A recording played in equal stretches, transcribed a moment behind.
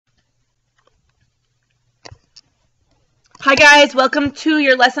Hi guys, welcome to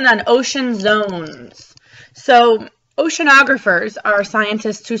your lesson on ocean zones. So oceanographers are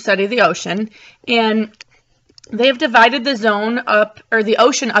scientists who study the ocean, and they've divided the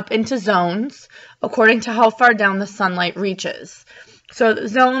ocean up into zones according to how far down the sunlight reaches. So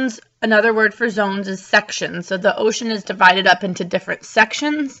zones, another word for zones is sections. So the ocean is divided up into different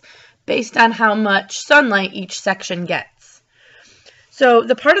sections based on how much sunlight each section gets. So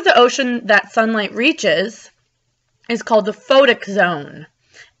the part of the ocean that sunlight reaches is called the photic zone,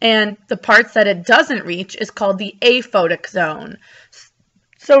 and the parts that it doesn't reach is called the aphotic zone.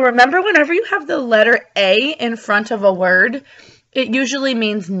 So remember, whenever you have the letter A in front of a word, it usually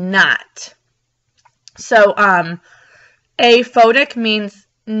means not. So aphotic means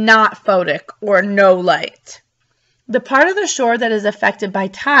not photic or no light. The part of the shore that is affected by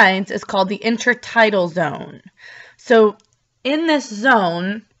tides is called the intertidal zone. So in this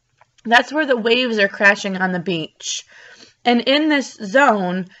zone, that's where the waves are crashing on the beach. And in this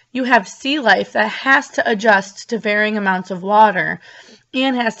zone, you have sea life that has to adjust to varying amounts of water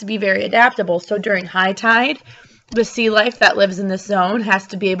and has to be very adaptable. So during high tide, the sea life that lives in this zone has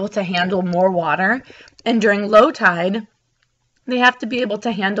to be able to handle more water. And during low tide, they have to be able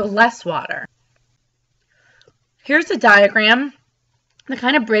to handle less water. Here's a diagram that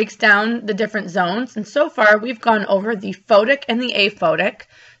kind of breaks down the different zones. And so far, we've gone over the photic and the aphotic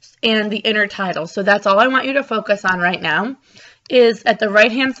and the intertidal. So that's all I want you to focus on right now is at the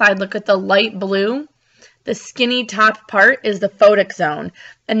right-hand side, look at the light blue. The skinny top part is the photic zone.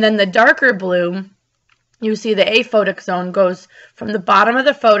 And then the darker blue, you see the aphotic zone goes from the bottom of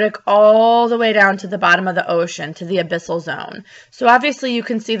the photic all the way down to the bottom of the ocean, to the abyssal zone. So obviously you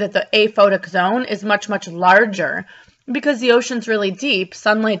can see that the aphotic zone is much, much larger because the ocean's really deep.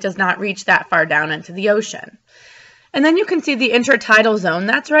 Sunlight does not reach that far down into the ocean. And then you can see the intertidal zone.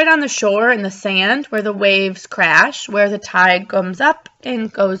 That's right on the shore in the sand where the waves crash, where the tide comes up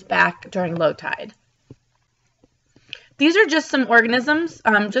and goes back during low tide. These are just some organisms,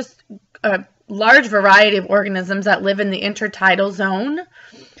 just a large variety of organisms that live in the intertidal zone.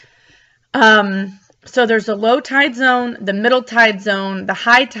 So there's a low tide zone, the middle tide zone, the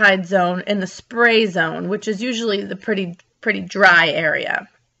high tide zone, and the spray zone, which is usually the pretty dry area.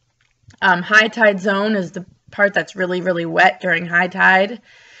 High tide zone is the part that's really, really wet during high tide.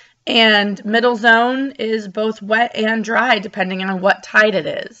 And middle zone is both wet and dry depending on what tide it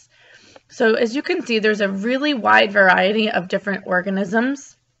is. So as you can see, there's a really wide variety of different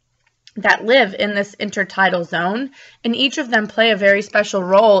organisms that live in this intertidal zone, and each of them play a very special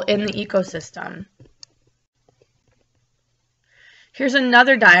role in the ecosystem. Here's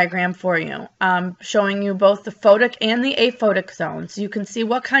another diagram for you, showing you both the photic and the aphotic zone. So you can see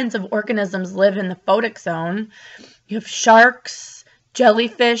what kinds of organisms live in the photic zone. You have sharks,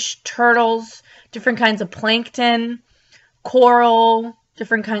 jellyfish, turtles, different kinds of plankton, coral,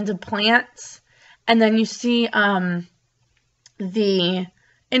 different kinds of plants. And then you see the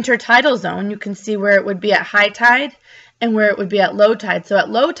intertidal zone. You can see where it would be at high tide and where it would be at low tide. So at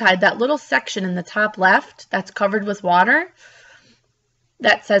low tide, that little section in the top left that's covered with water,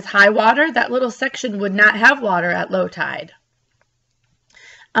 that says high water, that little section would not have water at low tide.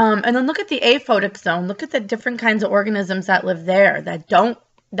 And then look at the aphotic zone. Look at the different kinds of organisms that live there,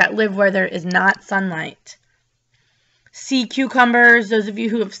 that live where there is not sunlight. Sea cucumbers, those of you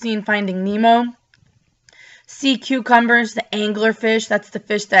who have seen Finding Nemo. Sea cucumbers, the anglerfish, that's the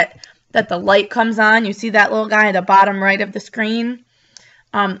fish that the light comes on. You see that little guy at the bottom right of the screen?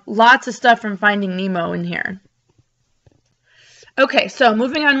 Lots of stuff from Finding Nemo in here. Okay, so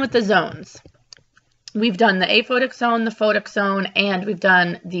moving on with the zones. We've done the aphotic zone, the photic zone, and we've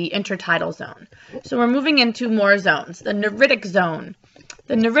done the intertidal zone. So we're moving into more zones. The neritic zone.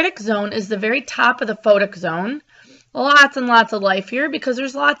 The neritic zone is the very top of the photic zone. Lots and lots of life here because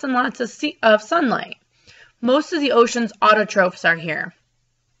there's lots and lots of sunlight. Most of the ocean's autotrophs are here.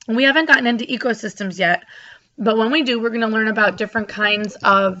 We haven't gotten into ecosystems yet, but when we do, we're going to learn about different kinds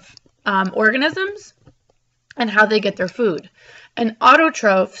of organisms and how they get their food. And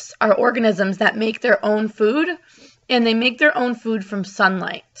autotrophs are organisms that make their own food, and they make their own food from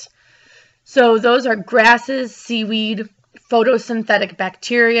sunlight. So those are grasses, seaweed, photosynthetic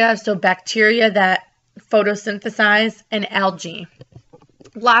bacteria, so bacteria that photosynthesize, and algae.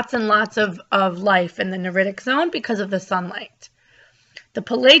 Lots and lots of life in the neritic zone because of the sunlight. The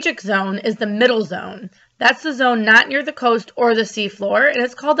pelagic zone is the middle zone. That's the zone not near the coast or the seafloor, and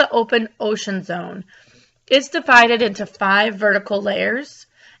it's called the open ocean zone. It's divided into 5 vertical layers,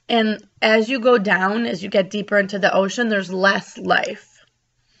 and as you go down, as you get deeper into the ocean, there's less life.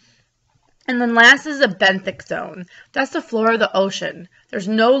 And then last is a benthic zone. That's the floor of the ocean. There's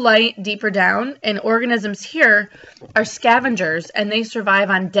no light deeper down, and organisms here are scavengers, and they survive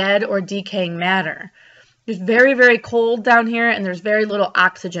on dead or decaying matter. It's very, very cold down here, and there's very little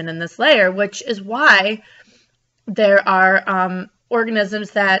oxygen in this layer, which is why there are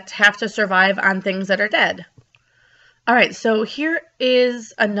organisms that have to survive on things that are dead. All right, so here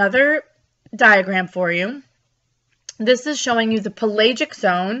is another diagram for you. This is showing you the pelagic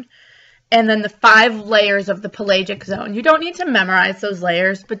zone and then the 5 layers of the pelagic zone. You don't need to memorize those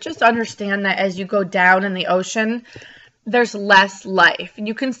layers, but just understand that as you go down in the ocean, there's less life. And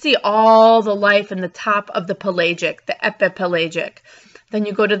you can see all the life in the top of the pelagic, the epipelagic. Then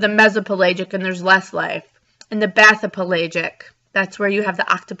you go to the mesopelagic and there's less life. And the bathypelagic, that's where you have the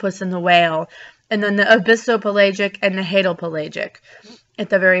octopus and the whale. And then the abyssopelagic and the hadopelagic at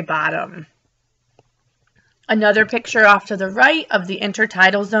the very bottom. Another picture off to the right of the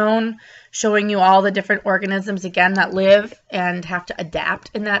intertidal zone, showing you all the different organisms, again, that live and have to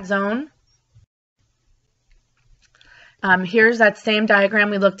adapt in that zone. Here's that same diagram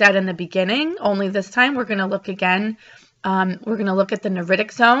we looked at in the beginning, only this time we're going to look again. We're going to look at the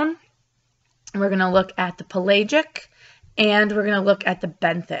neritic zone, we're going to look at the pelagic, and we're going to look at the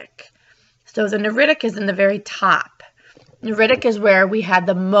benthic. So the neritic is in the very top. Neritic is where we had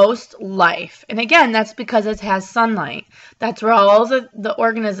the most life. And again, that's because it has sunlight. That's where all the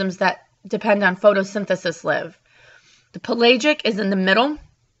organisms that depend on photosynthesis live. The pelagic is in the middle,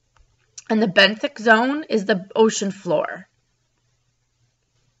 and the benthic zone is the ocean floor.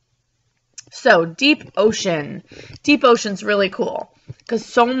 So deep ocean. Deep ocean's really cool because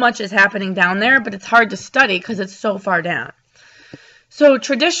so much is happening down there, but it's hard to study because it's so far down. So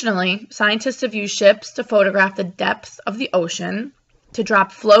traditionally, scientists have used ships to photograph the depths of the ocean, to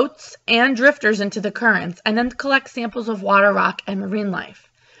drop floats and drifters into the currents, and then to collect samples of water, rock, and marine life.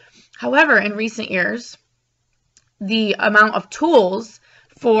 However, in recent years, the amount of tools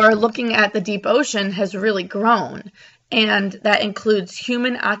for looking at the deep ocean has really grown, and that includes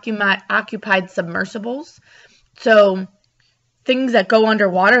human-occupied submersibles, so things that go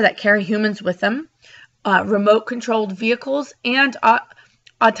underwater that carry humans with them, remote-controlled vehicles, and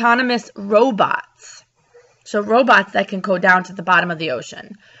autonomous robots. So robots that can go down to the bottom of the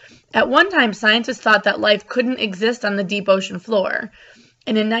ocean. At one time, scientists thought that life couldn't exist on the deep ocean floor.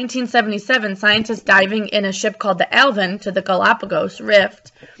 And in 1977, scientists diving in a ship called the Alvin to the Galapagos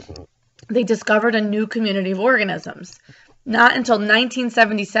Rift, they discovered a new community of organisms. Not until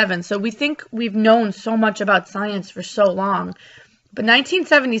 1977, so we think we've known so much about science for so long. But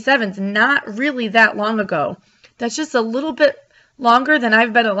 1977 is not really that long ago. That's just a little bit longer than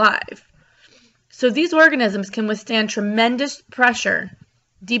I've been alive. So these organisms can withstand tremendous pressure.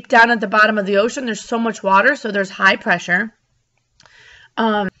 Deep down at the bottom of the ocean, there's so much water, so there's high pressure.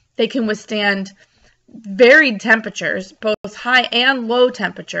 They can withstand varied temperatures, both high and low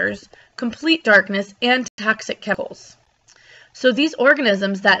temperatures, complete darkness, and toxic chemicals. So these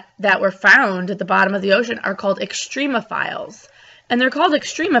organisms that were found at the bottom of the ocean are called extremophiles. And they're called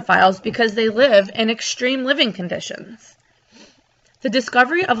extremophiles because they live in extreme living conditions. The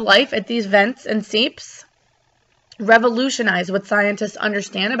discovery of life at these vents and seeps revolutionized what scientists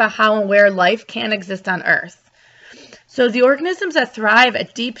understand about how and where life can exist on Earth. So the organisms that thrive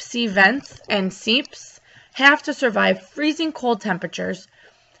at deep sea vents and seeps have to survive freezing cold temperatures,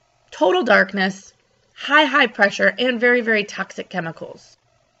 total darkness, high pressure, and very, very toxic chemicals.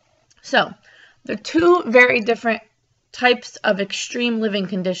 So there are 2 very different types of extreme living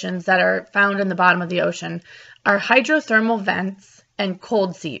conditions that are found in the bottom of the ocean are hydrothermal vents and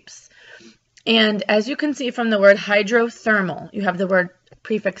cold seeps. And as you can see from the word hydrothermal, you have the word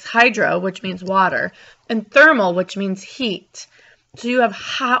prefix hydro, which means water, and thermal, which means heat. So you have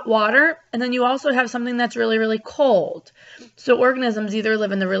hot water, and then you also have something that's really, really cold. So organisms either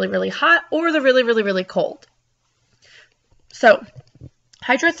live in the really, really hot or the really, really, really cold. So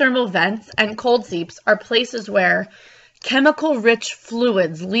hydrothermal vents and cold seeps are places where chemical-rich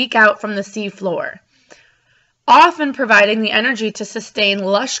fluids leak out from the sea floor, often providing the energy to sustain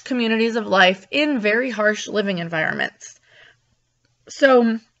lush communities of life in very harsh living environments.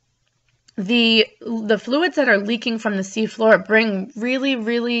 So the fluids that are leaking from the seafloor bring really,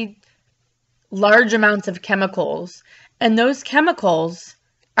 really large amounts of chemicals, and those chemicals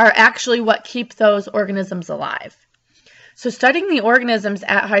are actually what keep those organisms alive. So studying the organisms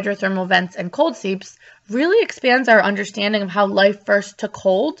at hydrothermal vents and cold seeps really expands our understanding of how life first took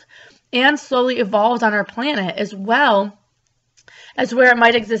hold and slowly evolved on our planet, as well as where it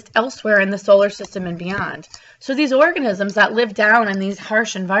might exist elsewhere in the solar system and beyond. So these organisms that live down in these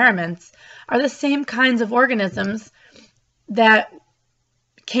harsh environments are the same kinds of organisms that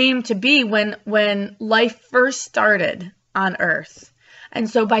came to be when life first started on Earth. And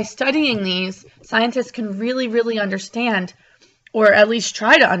so by studying these, scientists can really, really understand, or at least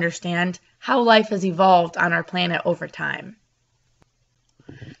try to understand, how life has evolved on our planet over time.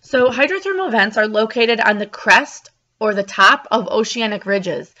 So hydrothermal vents are located on the crest or the top of oceanic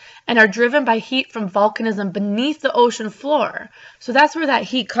ridges and are driven by heat from volcanism beneath the ocean floor. So that's where that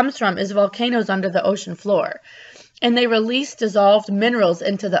heat comes from, is volcanoes under the ocean floor. And they release dissolved minerals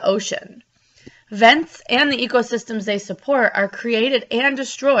into the ocean. Vents and the ecosystems they support are created and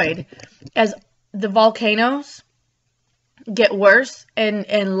destroyed as the volcanoes get worse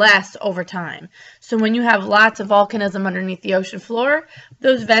and less over time. So when you have lots of volcanism underneath the ocean floor,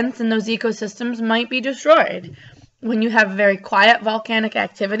 those vents and those ecosystems might be destroyed. When you have very quiet volcanic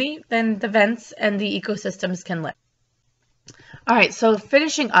activity, then the vents and the ecosystems can live. All right, so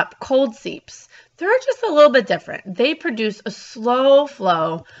finishing up, cold seeps. They're just a little bit different. They produce a slow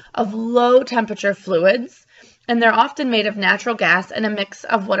flow of low temperature fluids, and they're often made of natural gas and a mix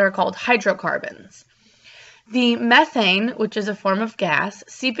of what are called hydrocarbons. The methane, which is a form of gas,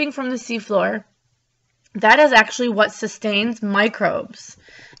 seeping from the seafloor, that is actually what sustains microbes.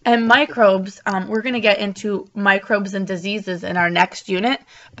 And microbes, we're going to get into microbes and diseases in our next unit,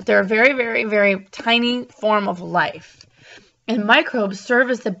 but they're a very, very, very tiny form of life. And microbes serve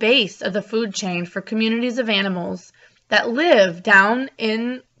as the base of the food chain for communities of animals that live down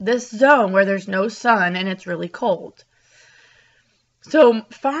in this zone where there's no sun and it's really cold. So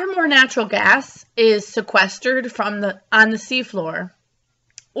far more natural gas is sequestered on the seafloor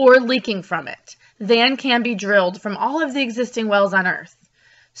or leaking from it than can be drilled from all of the existing wells on Earth.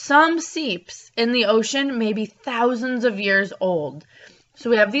 Some seeps in the ocean may be thousands of years old. So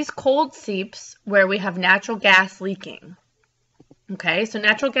we have these cold seeps where we have natural gas leaking. Okay, so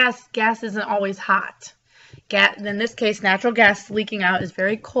natural gas isn't always hot. In this case, natural gas leaking out is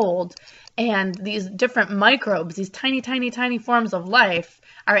very cold. And these different microbes, these tiny, tiny, tiny forms of life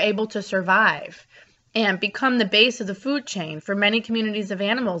are able to survive and become the base of the food chain for many communities of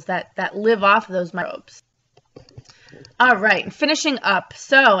animals that live off of those microbes. All right, finishing up.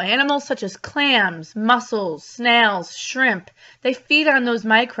 So animals such as clams, mussels, snails, shrimp, they feed on those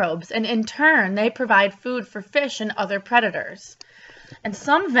microbes, and in turn, they provide food for fish and other predators. And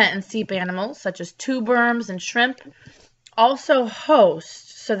some vent and seep animals, such as tube worms and shrimp, also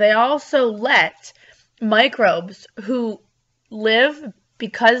host. So they also let microbes who live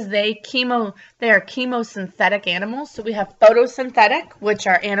because they are chemosynthetic animals. So we have photosynthetic, which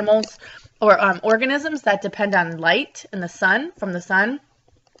are animals or organisms that depend on light and the sun, from the sun,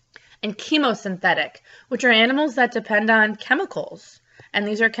 and chemosynthetic, which are animals that depend on chemicals. And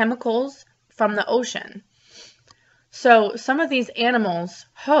these are chemicals from the ocean. So some of these animals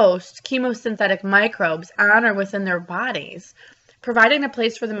host chemosynthetic microbes on or within their bodies, providing a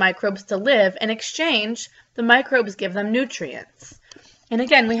place for the microbes to live. In exchange, the microbes give them nutrients. And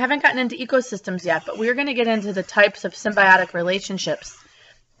again, we haven't gotten into ecosystems yet, but we're going to get into the types of symbiotic relationships.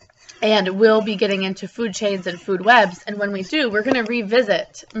 And we'll be getting into food chains and food webs. And when we do, we're going to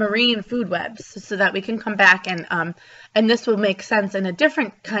revisit marine food webs so that we can come back and this will make sense in a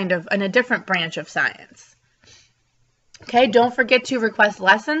different branch of science. Okay, don't forget to request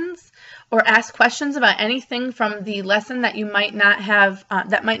lessons or ask questions about anything from the lesson that you might not have,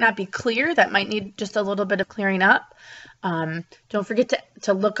 that might not be clear, that might need just a little bit of clearing up. Don't forget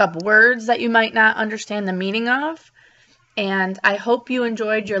to look up words that you might not understand the meaning of. And I hope you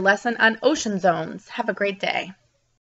enjoyed your lesson on ocean zones. Have a great day.